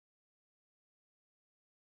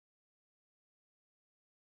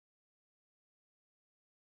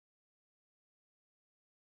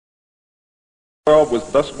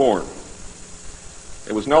was thus born.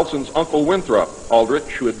 It was Nelson's uncle Winthrop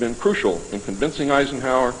Aldrich who had been crucial in convincing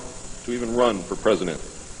Eisenhower to even run for president.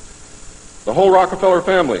 The whole Rockefeller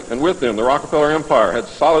family, and with them the Rockefeller empire, had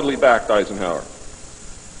solidly backed Eisenhower.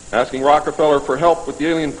 Asking Rockefeller for help with the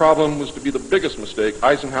alien problem was to be the biggest mistake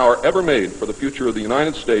Eisenhower ever made for the future of the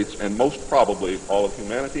United States and most probably all of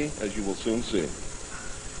humanity, as you will soon see.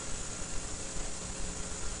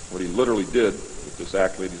 What he literally did with this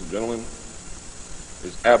act, ladies and gentlemen,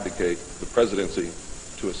 is abdicate the presidency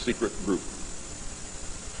to a secret group.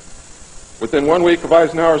 Within 1 week of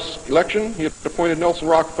Eisenhower's election, he had appointed Nelson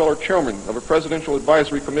Rockefeller chairman of a presidential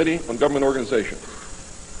advisory committee on government organization.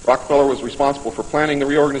 Rockefeller was responsible for planning the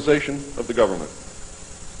reorganization of the government.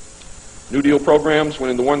 New Deal programs went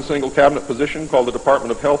into one single cabinet position called the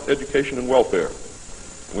Department of Health, Education, and Welfare.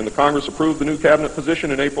 And when the Congress approved the new cabinet position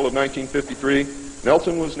in April of 1953,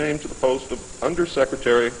 Nelson was named to the post of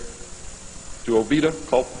Undersecretary to Ovida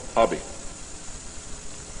Culp Hobby.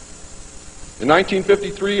 In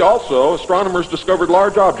 1953, also, astronomers discovered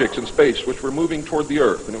large objects in space which were moving toward the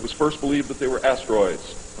Earth, and it was first believed that they were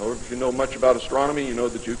asteroids. However, if you know much about astronomy, you know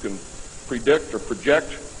that you can predict or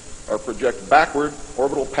project backward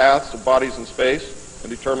orbital paths of bodies in space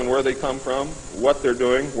and determine where they come from, what they're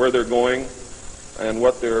doing, where they're going, and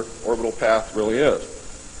what their orbital path really is.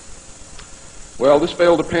 Well, this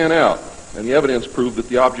failed to pan out, and the evidence proved that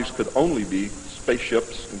the objects could only be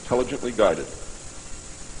spaceships intelligently guided.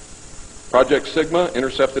 Project Sigma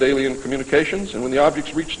intercepted alien communications, and when the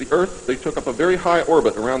objects reached the Earth, they took up a very high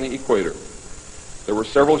orbit around the equator. There were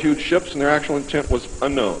several huge ships, and their actual intent was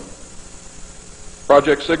unknown.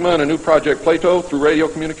 Project Sigma and a new Project Plato, through radio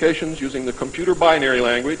communications using the computer binary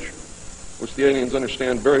language, which the aliens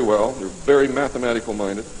understand very well, they're very mathematical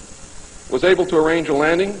minded, was able to arrange a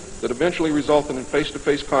landing that eventually resulted in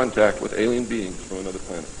face-to-face contact with alien beings from another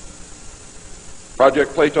planet.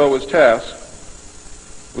 Project Plato was tasked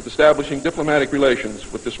with establishing diplomatic relations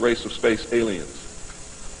with this race of space aliens.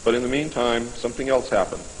 But in the meantime, something else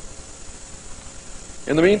happened.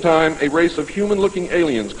 In the meantime, a race of human-looking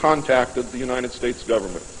aliens contacted the United States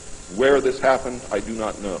government. Where this happened, I do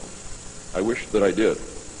not know. I wish that I did.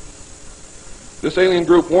 This alien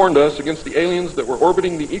group warned us against the aliens that were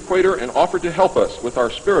orbiting the equator and offered to help us with our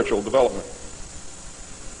spiritual development.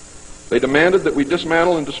 They demanded that we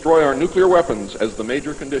dismantle and destroy our nuclear weapons as the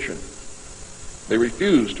major condition. They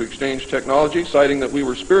refused to exchange technology, citing that we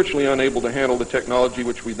were spiritually unable to handle the technology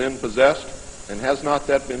which we then possessed, and has not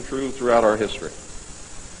that been true throughout our history?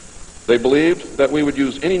 They believed that we would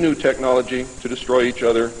use any new technology to destroy each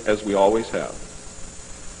other, as we always have.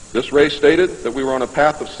 This race stated that we were on a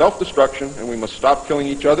path of self-destruction and we must stop killing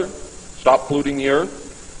each other, stop polluting the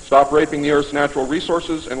earth, stop raping the earth's natural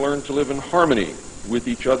resources, and learn to live in harmony with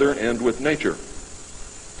each other and with nature.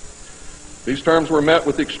 These terms were met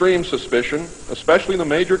with extreme suspicion, especially the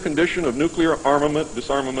major condition of nuclear armament,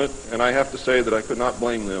 disarmament, and I have to say that I could not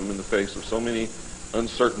blame them in the face of so many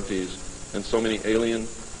uncertainties and so many alien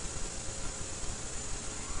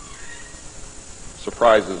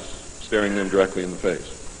surprises staring them directly in the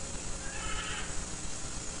face.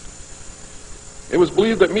 It was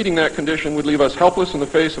believed that meeting that condition would leave us helpless in the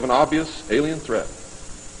face of an obvious alien threat.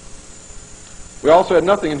 We also had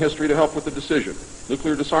nothing in history to help with the decision.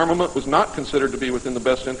 Nuclear disarmament was not considered to be within the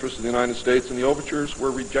best interest of the United States, and the overtures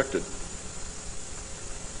were rejected.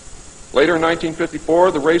 Later in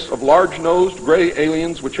 1954, the race of large-nosed gray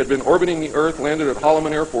aliens which had been orbiting the Earth landed at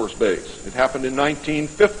Holloman Air Force Base. It happened in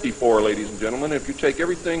 1954, ladies and gentlemen. If you take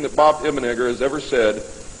everything that Bob Ebenegger has ever said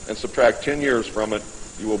and subtract 10 years from it,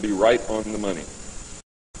 you will be right on the money.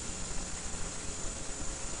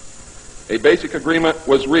 A basic agreement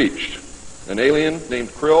was reached. An alien named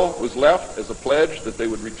Krill was left as a pledge that they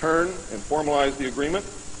would return and formalize the agreement.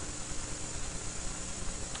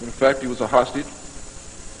 In fact, he was a hostage.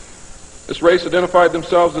 This race identified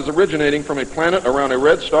themselves as originating from a planet around a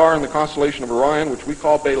red star in the constellation of Orion, which we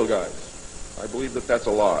call Betelgeuse. I believe that that's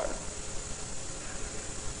a lie.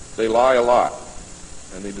 They lie a lot,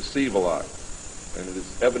 and they deceive a lot, and it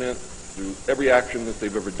is evident through every action that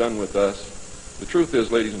they've ever done with us. The truth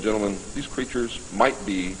is, ladies and gentlemen, these creatures might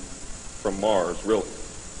be from Mars, really.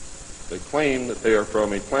 They claim that they are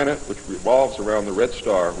from a planet which revolves around the red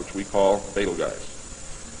star, which we call Betelgeuse.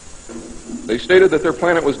 They stated that their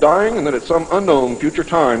planet was dying and that at some unknown future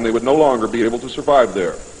time they would no longer be able to survive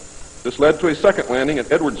there. This led to a second landing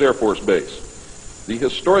at Edwards Air Force Base. The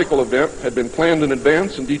historical event had been planned in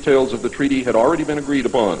advance and details of the treaty had already been agreed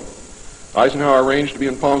upon. Eisenhower arranged to be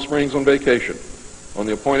in Palm Springs on vacation. On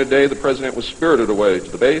the appointed day, the president was spirited away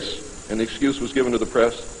to the base, and the excuse was given to the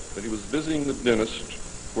press that he was visiting the dentist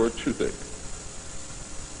for a toothache.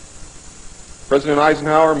 President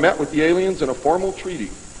Eisenhower met with the aliens and a formal treaty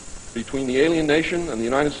between the alien nation and the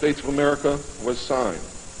United States of America was signed.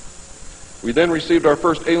 We then received our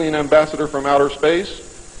first alien ambassador from outer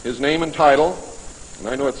space. His name and title, and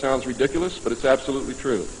I know it sounds ridiculous, but it's absolutely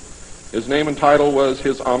true. His name and title was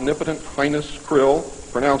His Omnipotent Highness Krill,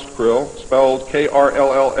 pronounced Krill, spelled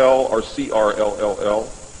K-R-L-L-L or C-R-L-L-L.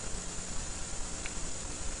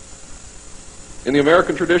 In the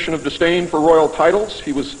American tradition of disdain for royal titles,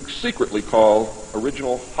 he was secretly called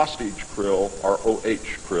Original Hostage Krill, or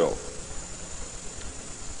O-H Krill,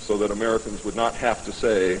 so that Americans would not have to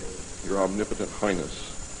say, Your Omnipotent Highness.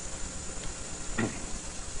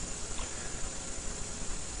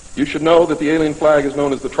 You should know that the alien flag is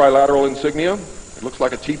known as the trilateral insignia. It looks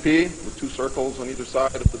like a teepee with two circles on either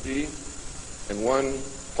side of the V and one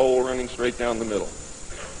pole running straight down the middle.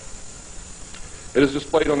 It is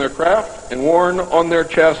displayed on their craft and worn on their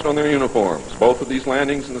chest on their uniforms. Both of these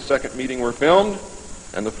landings in the second meeting were filmed,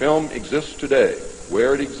 and the film exists today.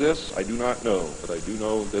 Where it exists, I do not know, but I do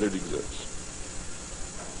know that it exists.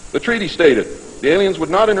 The treaty stated, the aliens would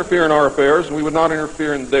not interfere in our affairs, and we would not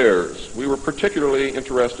interfere in theirs. We were particularly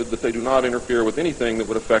interested that they do not interfere with anything that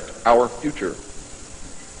would affect our future,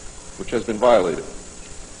 which has been violated.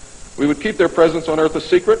 We would keep their presence on Earth a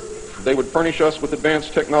secret. They would furnish us with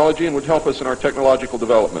advanced technology and would help us in our technological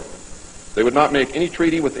development. They would not make any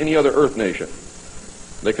treaty with any other Earth nation.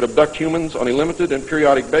 They could abduct humans on a limited and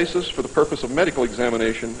periodic basis for the purpose of medical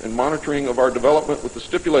examination and monitoring of our development, with the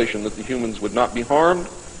stipulation that the humans would not be harmed,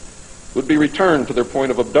 would be returned to their point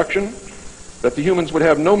of abduction, that the humans would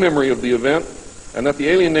have no memory of the event, and that the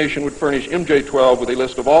alien nation would furnish MJ-12 with a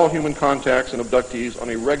list of all human contacts and abductees on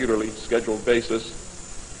a regularly scheduled basis.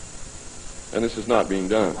 And this is not being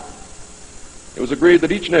done. It was agreed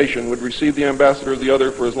that each nation would receive the ambassador of the other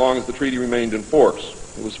for as long as the treaty remained in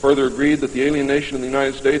force. It was further agreed that the alien nation and the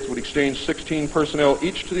United States would exchange 16 personnel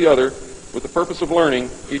each to the other with the purpose of learning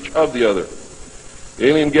each of the other. The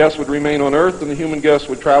alien guests would remain on Earth, and the human guests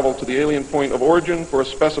would travel to the alien point of origin for a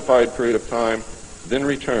specified period of time, then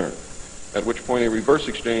return, at which point a reverse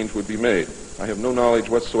exchange would be made. I have no knowledge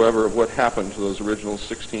whatsoever of what happened to those original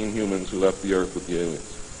 16 humans who left the Earth with the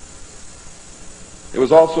aliens. It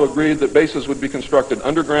was also agreed that bases would be constructed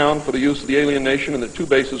underground for the use of the alien nation, and that 2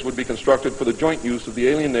 bases would be constructed for the joint use of the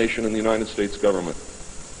alien nation and the United States government.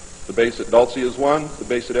 The base at Dulce is one. The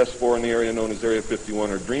base at S4 in the area known as Area 51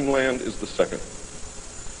 or Dreamland is the second.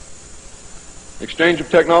 Exchange of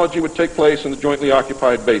technology would take place in the jointly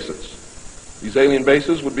occupied bases. These alien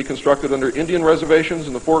bases would be constructed under Indian reservations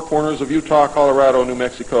in the 4 corners of Utah, Colorado, New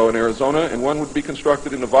Mexico, and Arizona, and one would be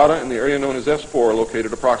constructed in Nevada in the area known as S4,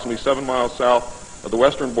 located approximately 7 miles south of the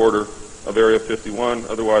western border of Area 51,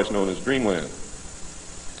 otherwise known as Dreamland.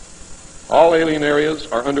 All alien areas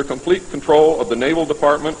are under complete control of the Naval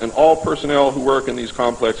Department, and all personnel who work in these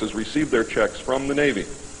complexes receive their checks from the Navy.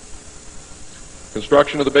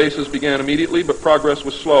 Construction of the bases began immediately, but progress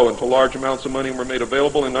was slow until large amounts of money were made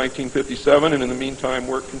available in 1957, and in the meantime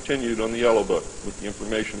work continued on the Yellow Book with the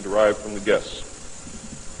information derived from the guests.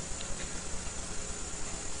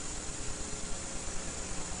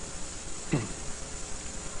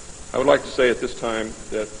 I would like to say at this time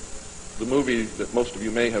that the movie that most of you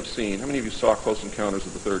may have seen, how many of you saw Close Encounters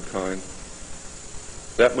of the Third Kind?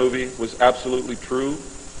 That movie was absolutely true.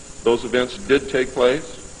 Those events did take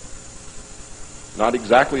place. Not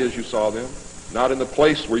exactly as you saw them, not in the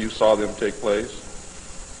place where you saw them take place,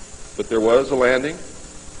 but there was a landing,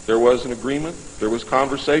 there was an agreement, there was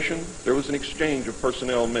conversation, there was an exchange of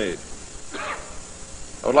personnel made.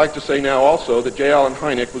 I would like to say now also that J. Allen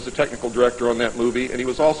Hynek was the technical director on that movie, and he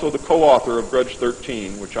was also the co-author of Grudge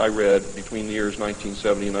 13, which I read between the years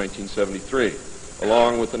 1970 and 1973,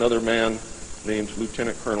 along with another man named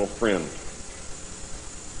Lieutenant Colonel Friend.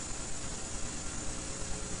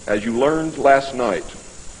 As you learned last night,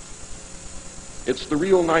 it's the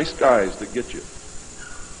real nice guys that get you.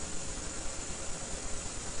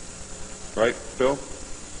 Right, Phil?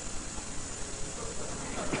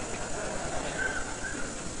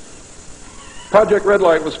 Project Red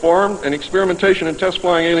Light was formed, and experimentation and test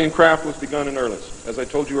flying alien craft was begun in earnest. As I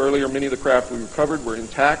told you earlier, many of the craft we recovered were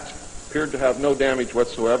intact, appeared to have no damage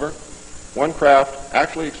whatsoever. One craft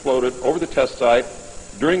actually exploded over the test site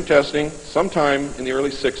during testing sometime in the early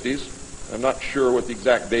 60s. I'm not sure what the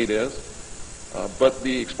exact date is, but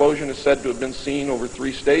the explosion is said to have been seen over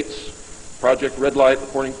 3 states. Project Red Light,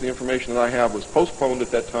 according to the information that I have, was postponed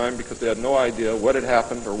at that time because they had no idea what had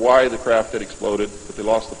happened or why the craft had exploded, but they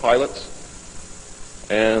lost the pilots,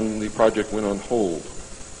 and the project went on hold.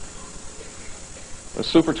 A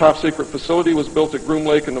super top-secret facility was built at Groom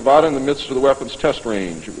Lake in Nevada in the midst of the weapons test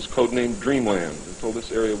range. It was codenamed Dreamland until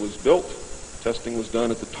this area was built, Testing was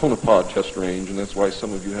done at the Tonopah test range, and that's why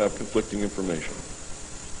some of you have conflicting information.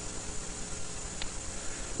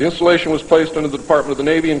 The installation was placed under the Department of the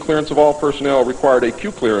Navy, and clearance of all personnel required a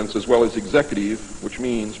Q clearance as well as executive, which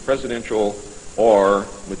means presidential or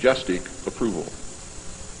majestic approval.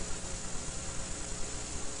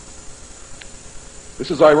 This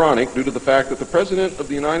is ironic due to the fact that the President of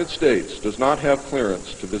the United States does not have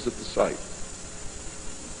clearance to visit the site.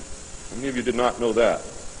 How many of you did not know that?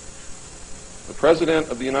 The President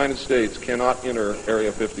of the United States cannot enter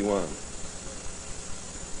Area 51.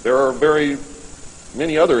 There are very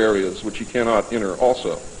many other areas which he cannot enter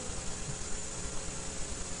also.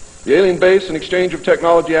 The alien base and exchange of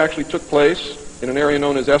technology actually took place in an area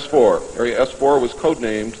known as S4. Area S4 was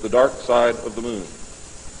codenamed the Dark Side of the Moon.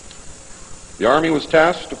 The Army was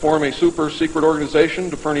tasked to form a super-secret organization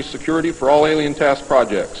to furnish security for all alien task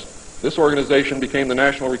projects. This organization became the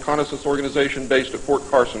National Reconnaissance Organization based at Fort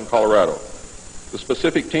Carson, Colorado. The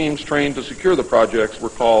specific teams trained to secure the projects were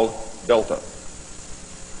called Delta.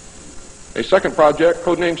 A second project,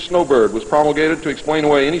 codenamed Snowbird, was promulgated to explain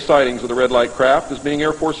away any sightings of the red light craft as being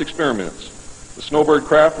Air Force experiments. The Snowbird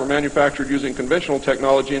craft were manufactured using conventional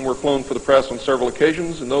technology and were flown for the press on several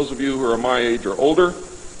occasions, and those of you who are my age or older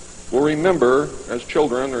will remember, as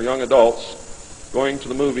children or young adults, going to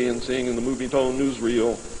the movie and seeing in the movie-tone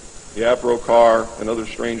newsreel the Avro car and other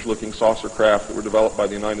strange-looking saucer craft that were developed by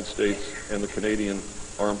the United States and the Canadian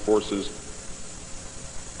Armed Forces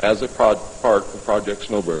as a part of Project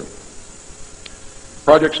Snowbird.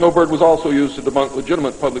 Project Snowbird was also used to debunk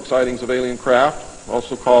legitimate public sightings of alien craft,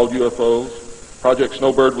 also called UFOs. Project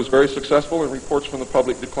Snowbird was very successful, and reports from the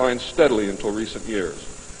public declined steadily until recent years.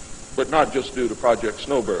 But not just due to Project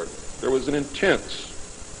Snowbird. There was an intense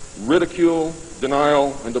ridicule,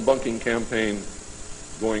 denial, and debunking campaign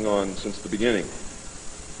going on since the beginning.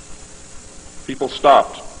 People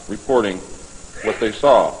stopped reporting what they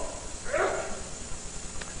saw.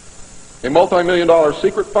 A multi-million-dollar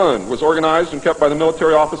secret fund was organized and kept by the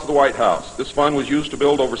military office of the White House. This fund was used to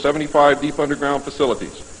build over 75 deep underground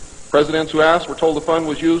facilities. Presidents who asked were told the fund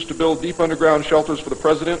was used to build deep underground shelters for the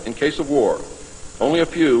president in case of war. Only a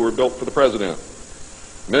few were built for the president.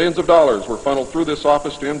 Millions of dollars were funneled through this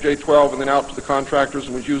office to MJ-12 and then out to the contractors,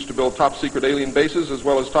 and was used to build top-secret alien bases as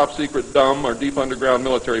well as top-secret dumb or deep underground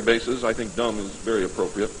military bases. I think dumb is very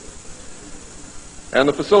appropriate. And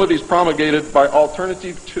the facilities promulgated by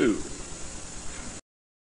Alternative 2.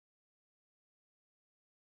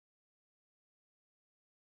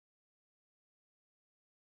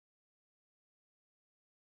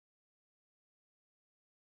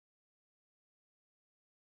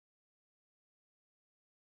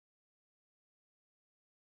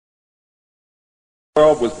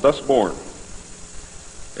 Was thus born.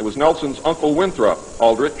 It was Nelson's uncle Winthrop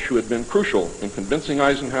Aldrich who had been crucial in convincing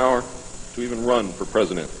Eisenhower to even run for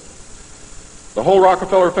president. The whole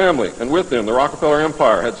Rockefeller family, and with them the Rockefeller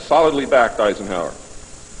Empire, had solidly backed Eisenhower.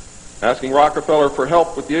 Asking Rockefeller for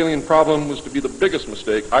help with the alien problem was to be the biggest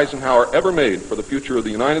mistake Eisenhower ever made for the future of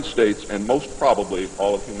the United States and most probably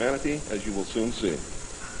all of humanity, as you will soon see.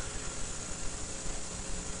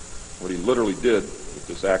 What he literally did with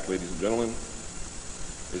this act, ladies and gentlemen,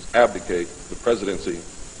 is abdicate the presidency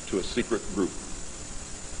to a secret group.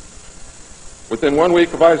 Within 1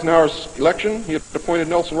 week of Eisenhower's election, he had appointed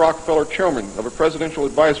Nelson Rockefeller chairman of a presidential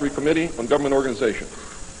advisory committee on government organization.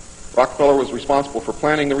 Rockefeller was responsible for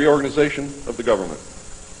planning the reorganization of the government.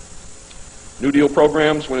 New Deal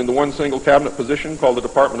programs went into one single cabinet position called the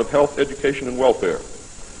Department of Health, Education, and Welfare.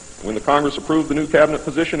 When the Congress approved the new cabinet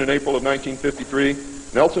position in April of 1953,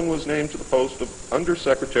 Nelson was named to the post of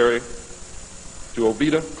Undersecretary to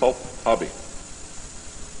Ovida Culp Hobby.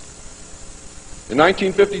 In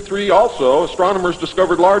 1953, also, astronomers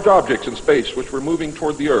discovered large objects in space which were moving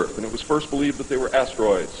toward the Earth, and it was first believed that they were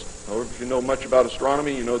asteroids. However, if you know much about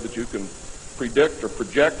astronomy, you know that you can predict or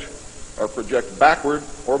project backward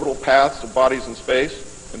orbital paths of bodies in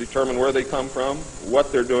space and determine where they come from,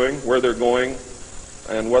 what they're doing, where they're going,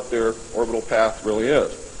 and what their orbital path really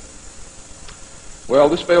is. Well,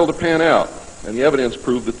 this failed to pan out, and the evidence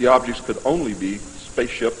proved that the objects could only be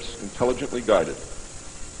spaceships intelligently guided.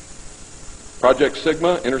 Project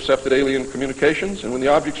Sigma intercepted alien communications, and when the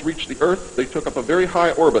objects reached the Earth, they took up a very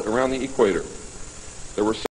high orbit around the equator. There were